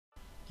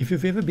If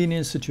you've ever been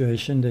in a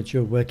situation that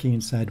you're working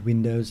inside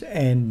Windows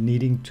and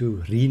needing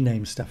to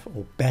rename stuff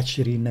or batch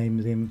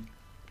rename them,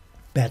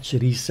 batch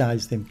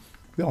resize them,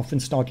 we often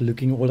start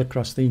looking all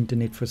across the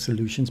internet for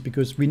solutions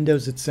because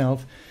Windows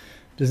itself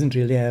doesn't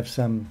really have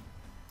some,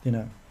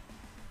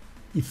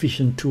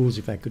 efficient tools,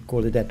 if I could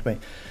call it that way.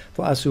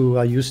 For us who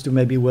are used to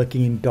maybe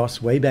working in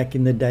DOS way back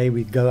in the day,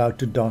 we'd go out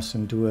to DOS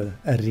and do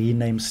a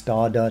rename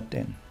stardot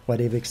and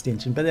whatever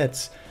extension, but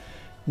that's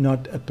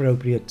not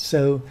appropriate.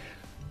 So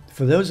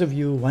for those of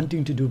you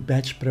wanting to do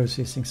batch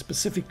processing,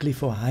 specifically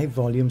for high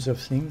volumes of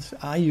things,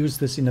 I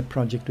used this in a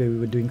project where we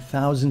were doing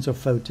thousands of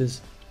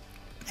photos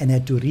and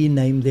had to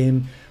rename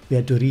them. We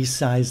had to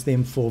resize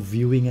them for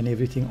viewing and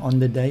everything on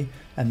the day.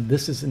 And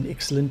this is an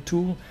excellent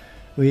tool,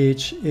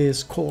 which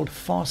is called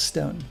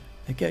FastStone.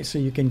 Okay, so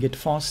you can get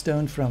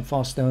FastStone from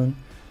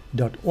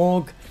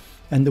faststone.org.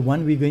 And the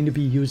one we're going to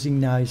be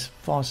using now is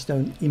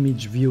FastStone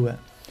Image Viewer.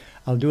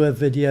 I'll do a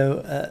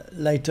video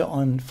later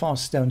on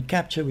FastStone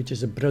Capture, which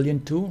is a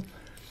brilliant tool.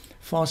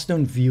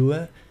 FastStone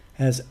Viewer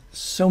has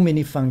so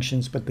many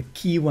functions, but the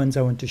key ones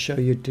I want to show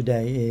you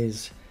today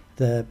is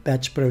the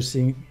batch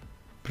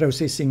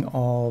processing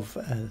of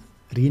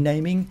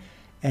renaming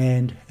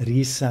and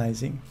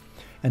resizing.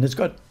 And it's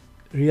got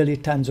really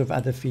tons of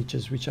other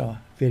features which are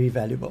very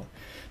valuable.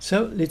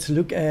 So let's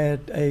look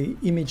at an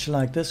image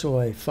like this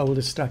or a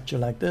folder structure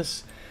like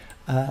this.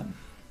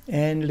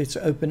 And let's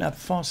open up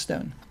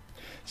FastStone.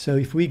 So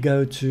if we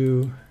go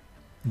to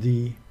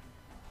the,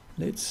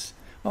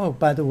 oh,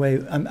 by the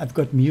way, I've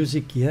got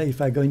music here.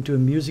 If I go into a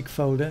music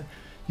folder,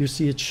 you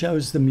see it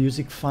shows the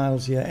music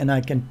files here and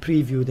I can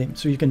preview them.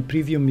 So you can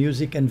preview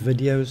music and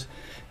videos.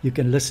 You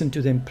can listen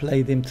to them,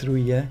 play them through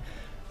here.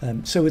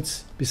 So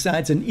it's,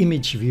 besides an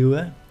image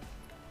viewer,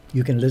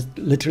 you can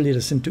literally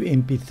listen to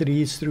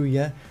MP3s through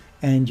here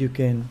and you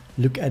can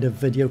look at a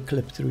video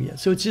clip through here.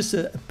 So it's just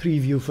a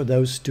preview for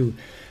those two.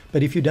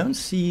 But if you don't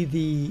see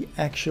the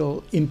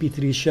actual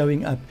MP3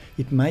 showing up,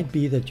 it might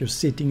be that your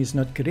setting is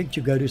not correct.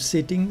 You go to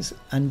settings,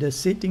 under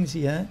settings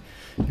here,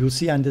 you'll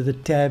see under the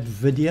tab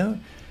video,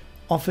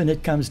 often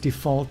it comes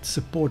default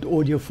support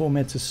audio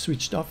formats is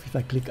switched off. If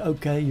I click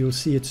OK, you'll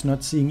see it's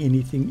not seeing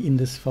anything in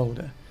this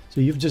folder.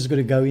 So you've just got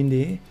to go in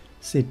there,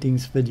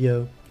 settings,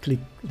 video,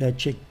 click that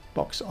check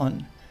box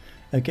on.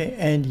 Okay,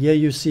 and here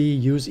you see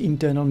use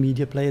internal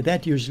media player.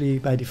 That usually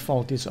by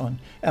default is on,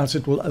 else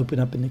it will open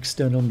up an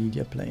external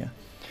media player.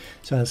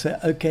 So I'll say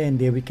OK, and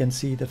there we can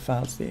see the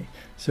files there.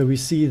 So we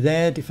see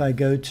that if I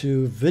go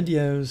to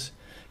videos,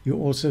 you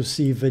also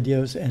see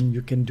videos, and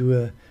you can do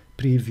a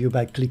preview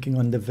by clicking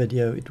on the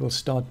video. It will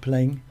start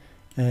playing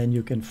and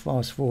you can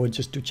fast forward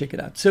just to check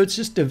it out. So it's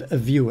just a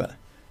viewer,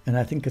 and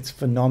I think it's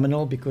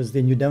phenomenal because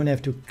then you don't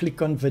have to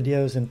click on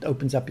videos and it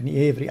opens up in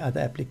every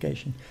other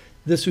application.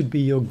 This would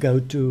be your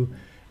go-to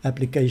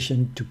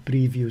application to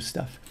preview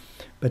stuff.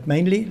 But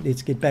mainly,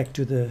 let's get back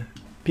to the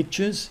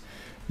pictures.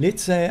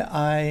 Let's say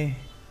I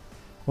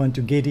want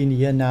to get in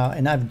here now,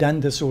 and I've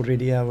done this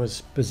already. I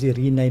was busy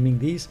renaming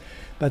these,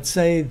 but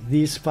say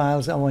these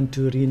files I want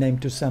to rename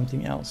to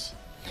something else.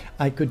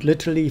 I could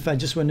literally, if I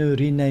just want to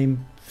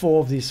rename 4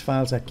 of these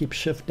files, I keep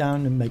shift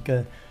down and make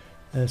a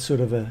sort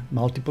of a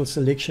multiple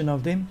selection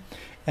of them,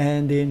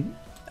 and then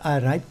I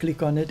right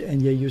click on it,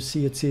 and here you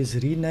see it says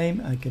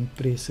rename. I can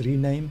press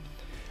rename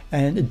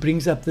and it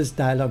brings up this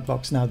dialog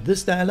box. Now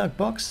this dialog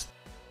box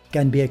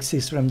can be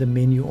accessed from the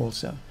menu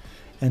also,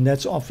 and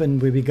that's often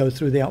where we go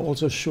through. There are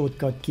also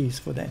shortcut keys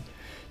for that.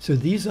 So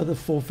these are the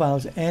 4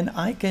 files, and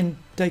I can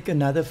take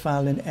another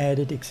file and add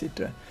it,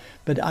 etc.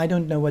 But I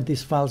don't know what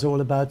this file's all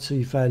about. So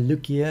if I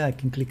look here, I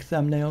can click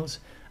thumbnails.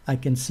 I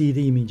can see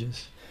the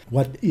images.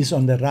 What is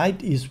on the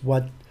right is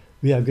what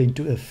we are going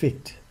to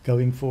affect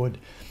going forward.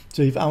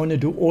 So if I want to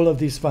do all of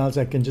these files,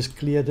 I can just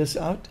clear this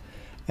out,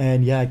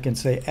 and yeah, I can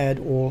say add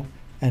all,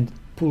 and it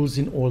pulls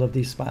in all of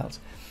these files.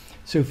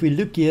 So if we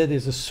look here,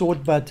 there's a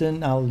sort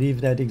button. I'll leave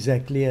that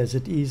exactly as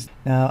it is.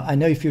 Now, I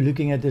know if you're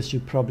looking at this,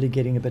 you're probably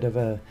getting a bit of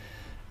a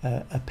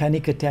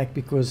panic attack,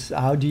 because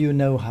how do you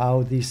know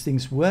how these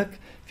things work?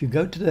 If you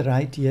go to the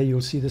right here,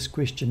 you'll see this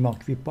question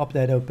mark. If you pop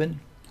that open,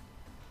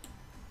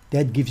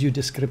 that gives you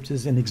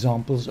descriptors and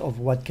examples of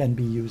what can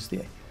be used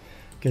there.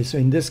 Okay, so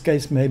in this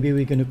case, maybe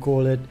we're going to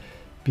call it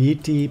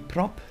BT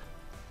prop.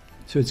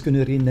 So it's going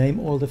to rename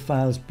all the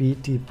files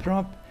BT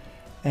prop,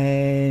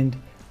 and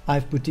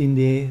I've put in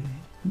there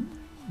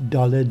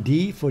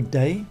 $D for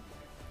day,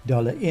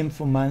 $M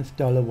for month,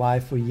 $Y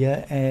for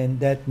year, and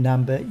that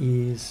number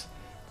is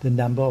the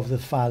number of the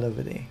file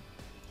over there.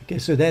 Okay,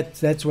 so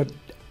that's what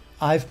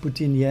I've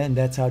put in here, and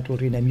that's how it will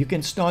rename. You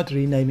can start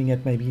renaming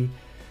at maybe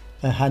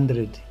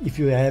 100 if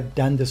you have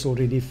done this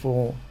already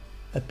for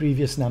a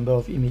previous number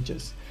of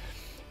images.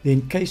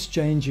 Then case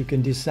change, you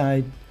can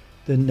decide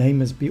the name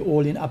must be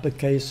all in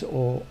uppercase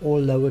or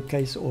all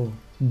lowercase, or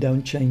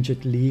don't change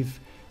it, leave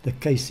the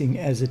casing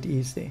as it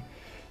is there.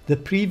 The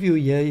preview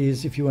here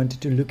is if you wanted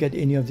to look at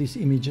any of these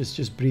images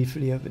just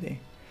briefly over there.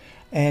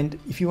 And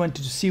if you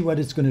wanted to see what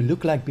it's going to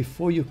look like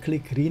before you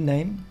click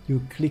rename,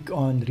 you click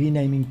on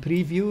renaming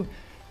preview.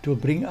 It will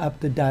bring up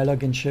the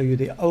dialog and show you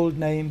the old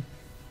name,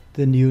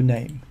 the new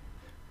name.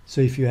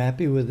 So if you're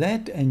happy with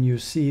that and you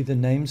see the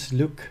names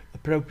look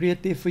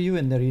appropriate there for you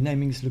and the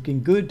renaming is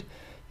looking good,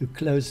 you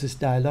close this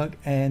dialog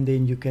and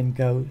then you can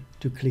go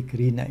to click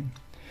rename.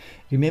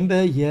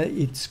 Remember here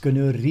it's going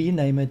to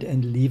rename it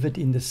and leave it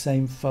in the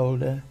same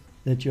folder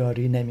that you are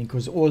renaming,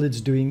 because all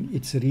it's doing,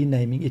 it's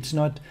renaming. It's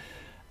not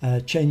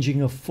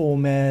changing a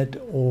format,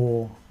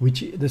 or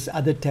which this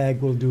other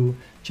tag will do,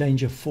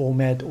 change a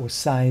format or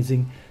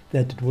sizing,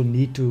 that it will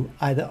need to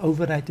either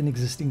overwrite an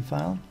existing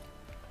file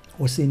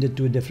or send it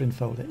to a different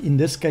folder. In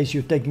this case,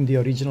 you're taking the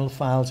original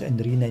files and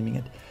renaming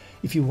it.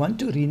 If you want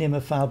to rename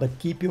a file but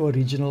keep your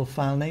original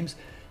file names,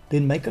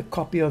 then make a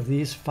copy of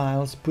these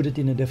files, put it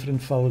in a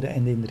different folder,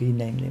 and then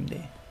rename them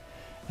there.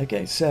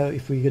 Okay, so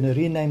if we're going to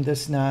rename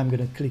this now, I'm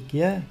going to click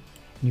here,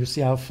 and you'll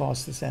see how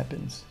fast this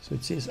happens. So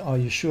it says, are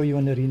you sure you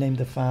want to rename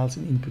the files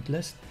in input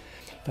list?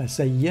 If I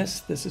say yes,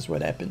 this is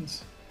what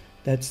happens.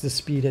 That's the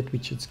speed at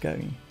which it's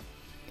going.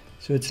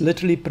 So it's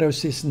literally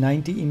processed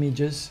 90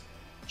 images,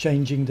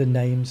 changing the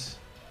names.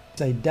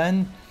 Say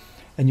done,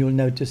 and you'll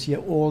notice here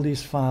all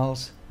these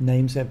files,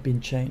 names have been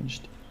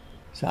changed.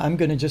 So I'm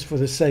going to, just for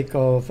the sake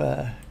of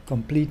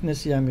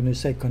completeness here, I'm going to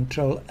say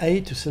Control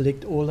A to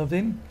select all of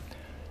them.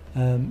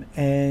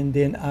 And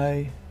then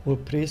I will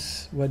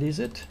press, what is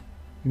it?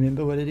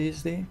 Remember what it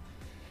is there?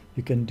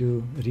 You can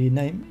do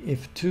rename,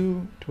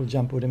 F2, it will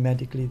jump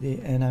automatically there.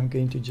 And I'm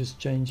going to just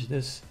change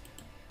this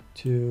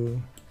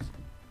to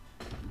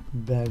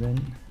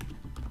Baron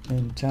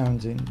and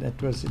Townsend.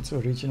 That was its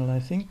original, I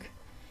think.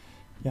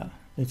 Yeah,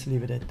 let's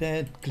leave it at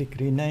that. Click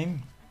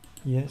rename,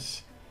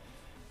 yes.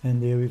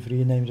 And there we've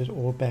renamed it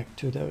all back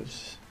to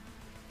those.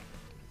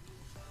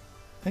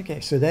 Okay,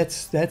 so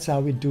that's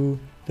how we do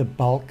the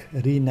bulk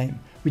rename,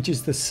 which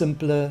is the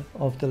simpler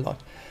of the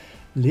lot.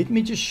 Let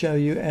me just show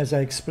you, as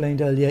I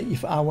explained earlier,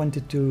 if I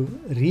wanted to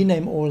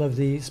rename all of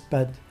these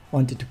but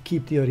wanted to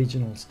keep the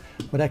originals,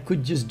 what I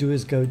could just do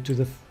is go to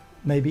the,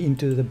 maybe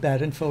into the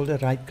Baron folder,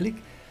 right click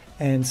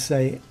and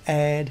say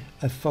add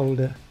a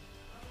folder.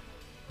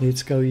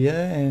 Let's go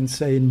here and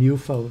say new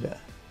folder.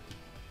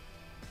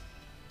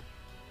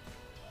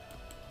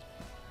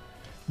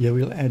 Here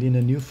we'll add in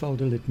a new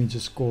folder. Let me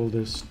just call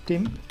this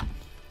temp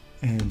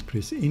and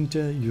press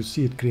enter. You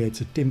see it creates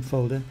a temp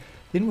folder.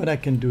 Then what I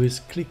can do is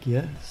click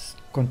here,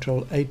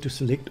 Control A to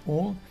select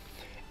all,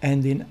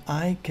 and then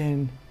I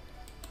can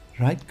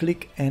right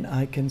click and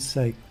I can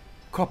say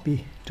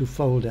copy to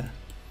folder,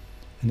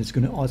 and it's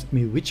going to ask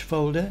me which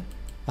folder.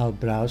 I'll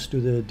browse to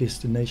the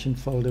destination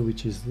folder,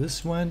 which is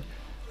this one.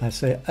 I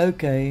say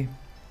okay,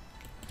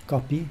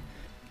 copy.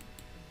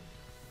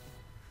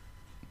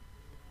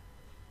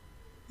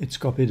 It's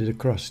copied it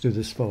across to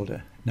this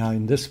folder. Now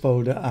in this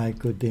folder I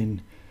could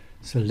then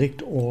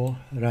select all,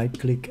 right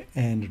click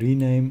and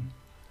rename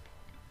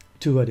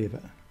to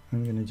whatever.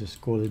 I'm going to just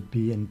call it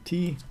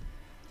B&T,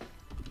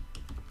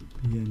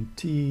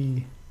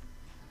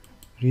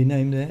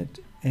 rename that,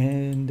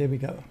 and there we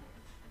go.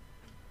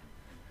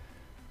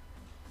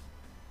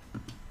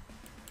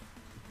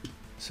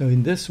 So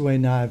in this way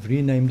now I've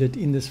renamed it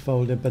in this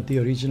folder, but the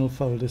original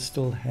folders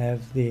still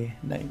have their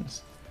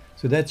names.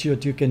 So that's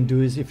what you can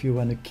do, is if you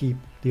want to keep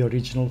the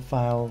original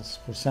files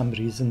for some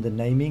reason, the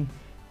naming,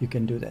 you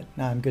can do that.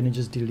 Now I'm going to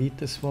just delete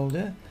this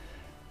folder,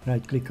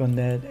 right click on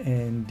that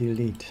and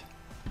delete.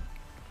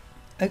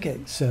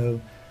 Okay,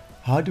 so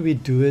how do we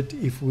do it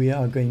if we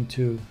are going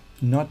to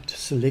not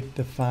select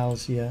the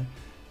files here,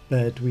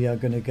 but we are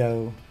going to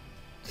go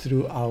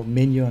through our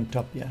menu on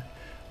top here?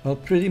 Well,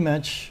 pretty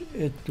much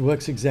it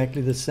works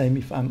exactly the same.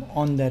 If I'm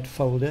on that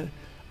folder,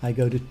 I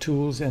go to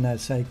Tools and I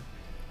say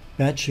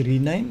Batch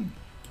Rename.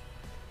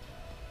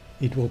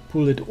 It will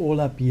pull it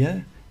all up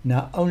here.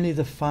 Now only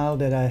the file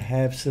that I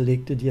have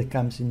selected here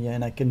comes in here,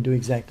 and I can do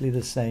exactly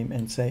the same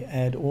and say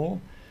Add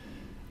All.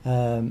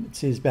 It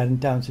says Baron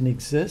Townsend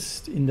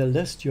exists in the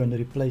list. You want to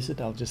replace it?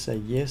 I'll just say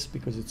yes,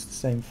 because it's the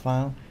same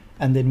file.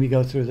 And then we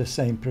go through the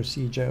same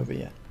procedure over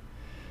here.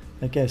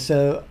 Okay,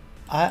 so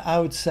I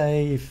would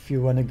say if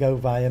you want to go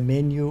via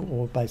menu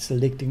or by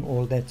selecting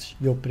all, that's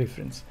your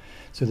preference.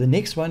 So the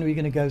next one we're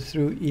going to go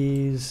through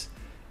is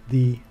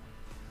the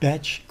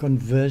batch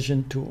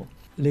conversion tool.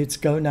 Let's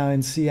go now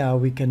and see how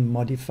we can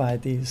modify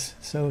these.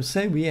 So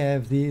say we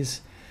have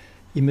these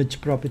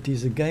image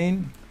properties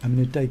again. I'm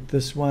going to take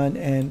this one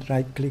and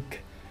right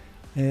click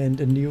and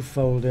a new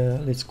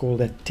folder. Let's call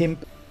that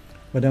temp.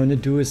 What I want to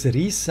do is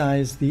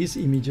resize these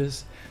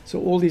images. So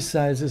all these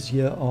sizes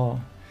here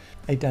are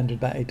 800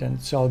 by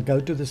 800. So I'll go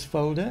to this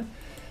folder,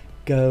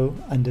 go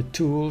under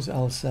Tools,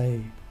 I'll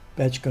say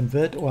Batch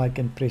Convert, or I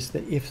can press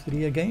the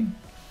F3 again.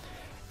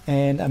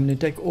 And I'm going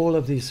to take all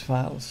of these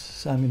files.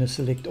 So I'm going to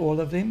select all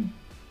of them.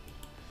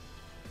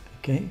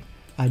 Okay,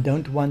 I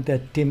don't want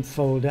that temp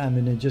folder. I'm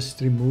going to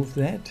just remove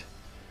that.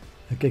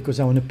 Okay, because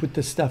I want to put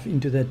the stuff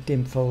into that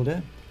temp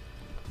folder.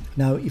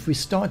 Now, if we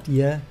start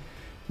here,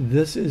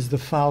 this is the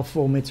file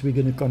formats we're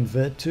going to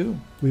convert to.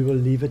 We will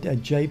leave it at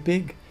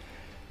JPEG.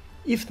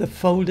 If the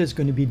folder is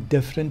going to be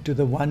different to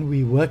the one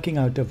we're working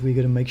out of, we're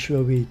going to make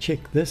sure we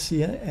check this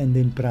here and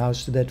then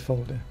browse to that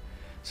folder.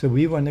 So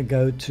we want to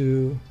go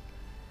to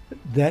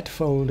that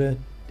folder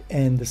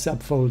and the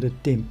subfolder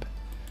temp.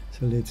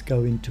 So let's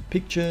go into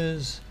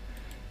pictures,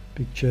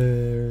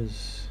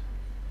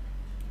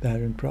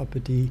 parent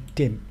property,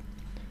 temp.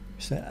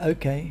 So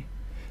okay,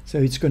 so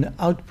it's going to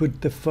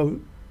output the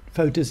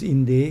photos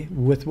in there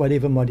with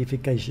whatever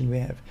modification we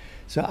have.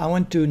 So I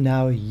want to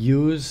now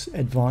use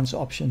advanced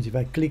options. If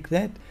I click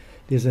that,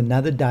 there's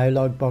another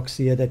dialog box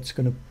here that's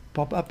going to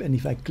pop up, and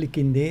if I click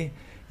in there,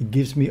 it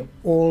gives me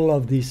all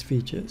of these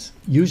features.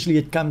 Usually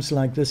it comes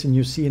like this and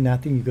you see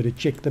nothing, you've got to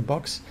check the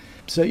box.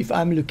 So if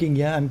I'm looking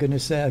here, I'm going to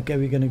say, okay,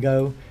 we're going to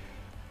go,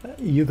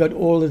 you got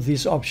all of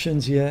these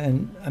options here,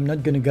 and I'm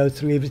not going to go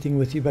through everything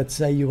with you, but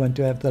say you want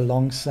to have the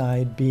long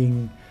side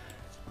being,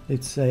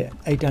 let's say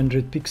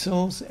 800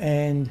 pixels,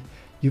 and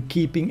you're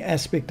keeping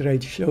aspect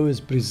ratio is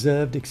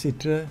preserved,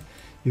 etc.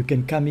 You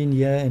can come in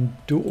here and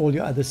do all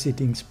your other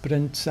settings,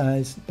 print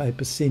size by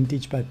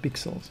percentage by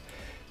pixels.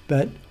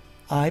 But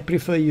I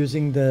prefer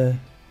using the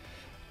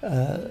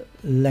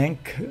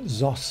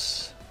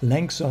LangZos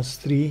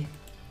 3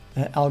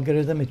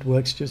 algorithm. It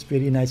works just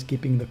very nice,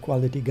 keeping the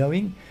quality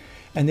going.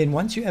 And then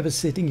once you have a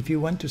setting, if you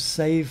want to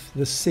save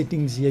the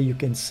settings here, you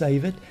can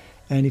save it.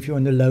 And if you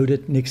want to load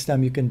it next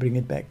time, you can bring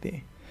it back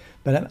there.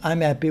 But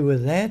I'm happy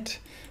with that.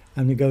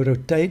 I'm going to go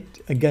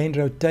rotate. Again,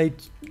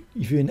 rotate.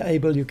 If you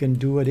enable, you can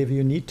do whatever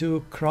you need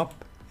to.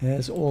 Crop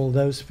has all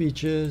those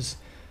features.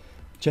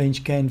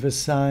 Change canvas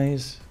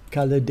size,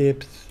 color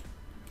depth,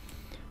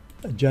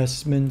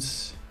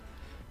 adjustments.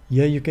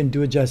 Here you can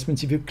do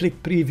adjustments. If you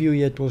click preview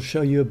here, it will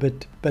show you a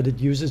bit, but it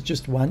uses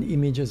just one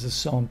image as a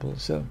sample.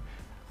 So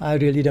I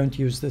really don't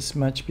use this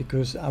much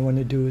because I want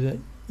to do the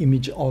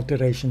image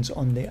alterations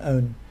on their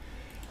own.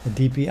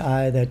 The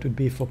DPI, that would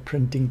be for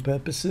printing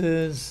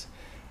purposes.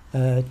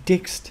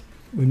 Text,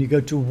 when you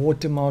go to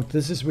watermark,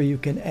 this is where you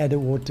can add a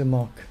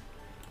watermark.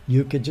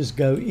 You could just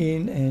go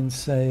in and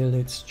say,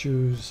 let's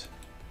choose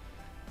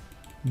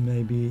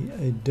maybe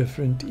a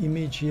different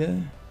image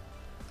here.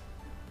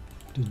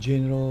 The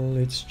general,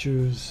 let's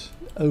choose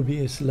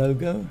OBS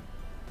logo,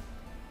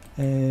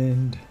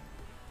 and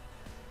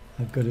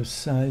I've got to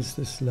size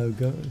this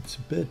logo. It's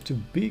a bit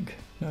too big,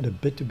 not a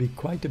bit too big,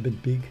 quite a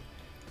bit big.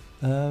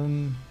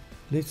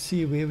 Let's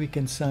see where we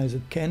can size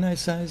it. Can I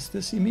size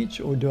this image,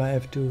 or do I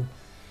have to?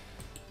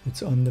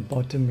 It's on the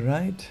bottom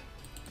right,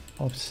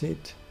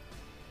 offset.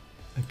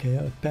 Okay,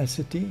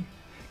 opacity.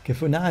 Okay,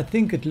 for now I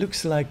think it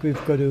looks like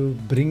we've got to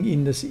bring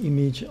in this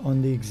image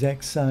on the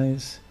exact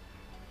size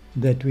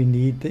that we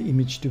need the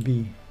image to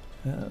be.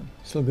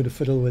 Still got to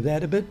fiddle with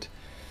that a bit.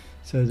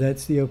 So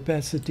that's the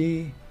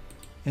opacity.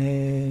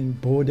 And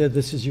border,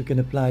 this is, you can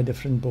apply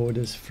different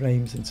borders,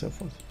 frames and so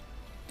forth.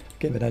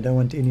 Okay, but I don't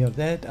want any of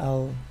that.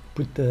 I'll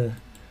put the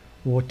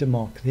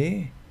watermark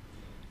there,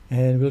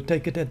 and we'll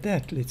take it at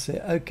that. Let's say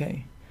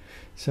okay.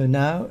 So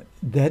now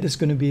that is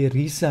going to be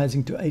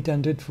resizing to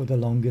 800 for the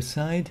longer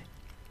side.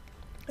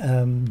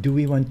 Do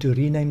we want to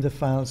rename the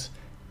files?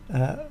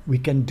 We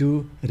can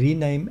do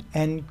rename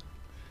and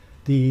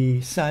the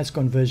size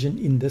conversion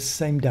in this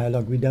same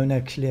dialog. We don't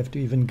actually have to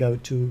even go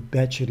to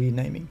batch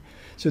renaming.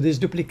 So there's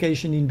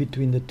duplication in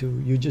between the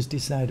two. You just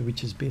decide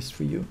which is best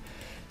for you.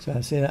 So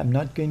I said I'm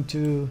not going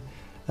to,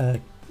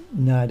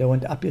 no, I don't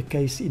want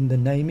uppercase in the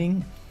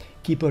naming.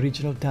 Keep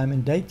original time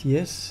and date,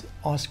 yes.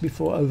 Ask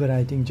before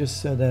overwriting,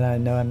 just so that I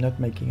know I'm not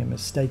making a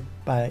mistake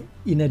by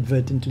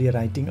inadvertently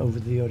writing over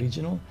the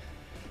original.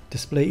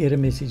 Display error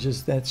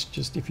messages, that's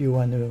just if you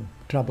want to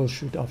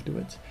troubleshoot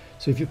afterwards.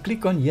 So if you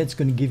click on here, it's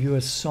going to give you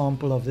a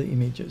sample of the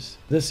images.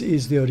 This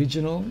is the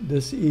original,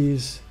 this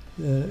is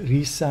the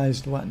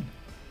resized one.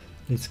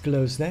 Let's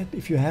close that.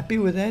 If you're happy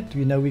with that,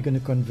 you know we're going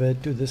to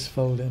convert to this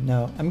folder.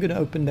 Now I'm going to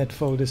open that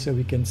folder so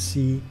we can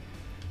see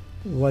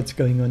what's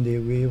going on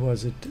there. Where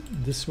was it?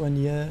 This one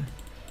here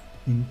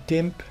in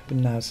temp.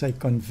 And now say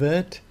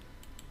convert.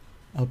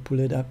 I'll pull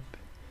it up.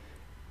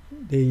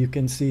 There you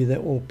can see they're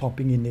all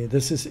popping in there.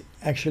 This is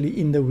actually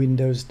in the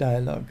Windows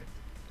dialog.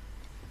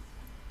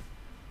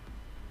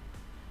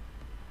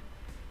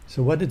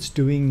 So what it's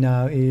doing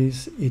now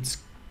is it's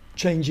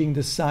changing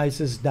the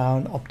sizes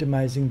down,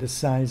 optimizing the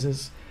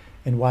sizes,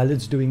 and while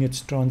it's doing,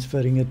 it's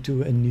transferring it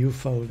to a new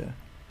folder.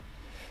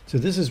 So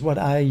this is what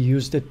I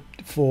used it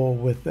for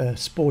with a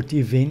sport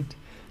event.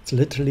 It's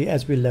literally,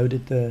 as we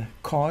loaded the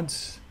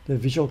cards, the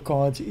visual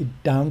cards,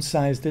 it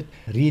downsized it,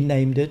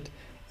 renamed it,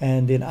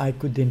 and then I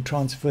could then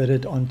transfer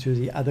it onto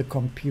the other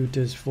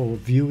computers for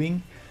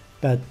viewing.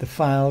 But the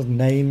file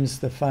names,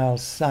 the file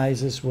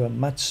sizes were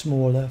much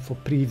smaller for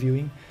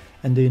previewing,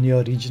 and then the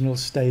original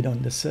stayed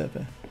on the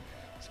server.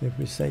 So if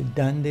we say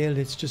done there,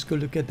 let's just go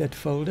look at that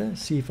folder,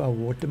 see if our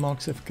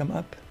watermarks have come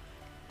up.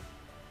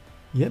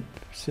 Yep,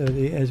 so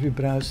there, as we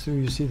browse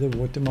through, you see the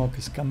watermark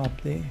has come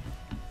up there.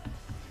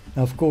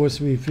 Now of course,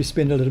 if we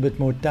spend a little bit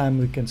more time,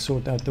 we can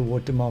sort out the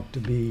watermark to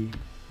be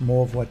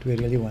more of what we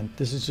really want.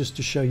 This is just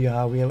to show you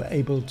how we are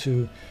able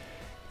to,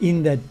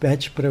 in that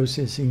batch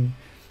processing,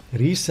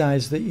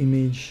 resize the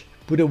image,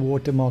 put a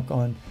watermark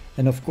on,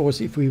 and of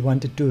course if we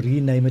wanted to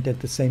rename it at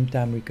the same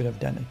time, we could have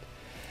done it.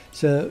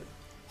 So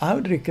I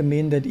would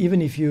recommend that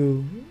even if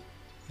you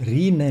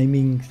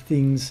renaming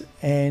things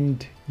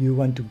and you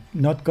want to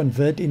not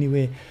convert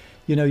anywhere,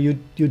 you know,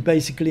 you'd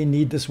basically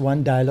need this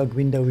one dialog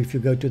window if you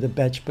go to the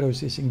batch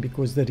processing,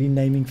 because the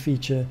renaming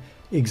feature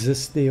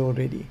exists there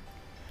already.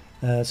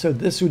 So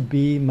this would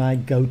be my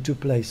go-to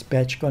place,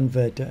 batch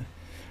converter.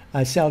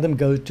 I seldom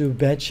go to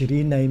batch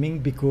renaming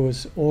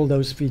because all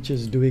those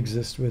features do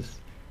exist with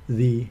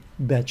the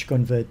batch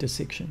converter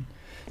section.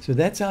 So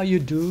that's how you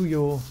do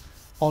your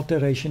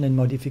alteration and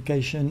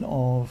modification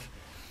of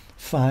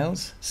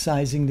files,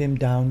 sizing them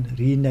down,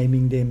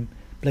 renaming them,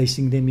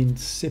 placing them in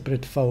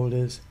separate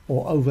folders,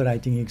 or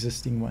overwriting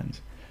existing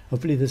ones.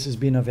 Hopefully this has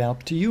been of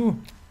help to you,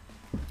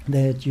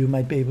 that you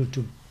might be able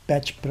to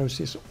batch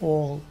process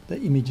all the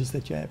images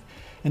that you have.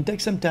 And take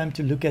some time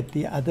to look at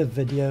the other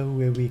video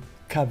where we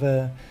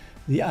cover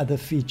the other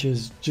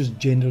features, just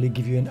generally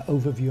give you an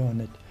overview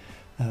on it.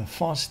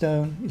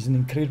 FastStone is an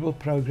incredible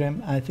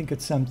program. I think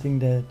it's something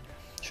that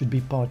should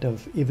be part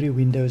of every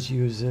Windows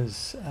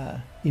user's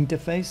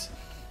interface,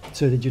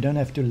 so that you don't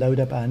have to load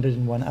up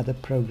 101 other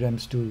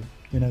programs to,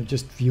 you know,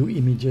 just view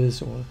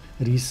images or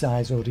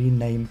resize or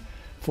rename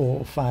 4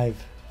 or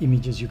 5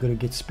 images. You've got to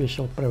get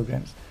special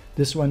programs.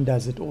 This one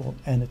does it all,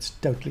 and it's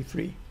totally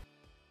free.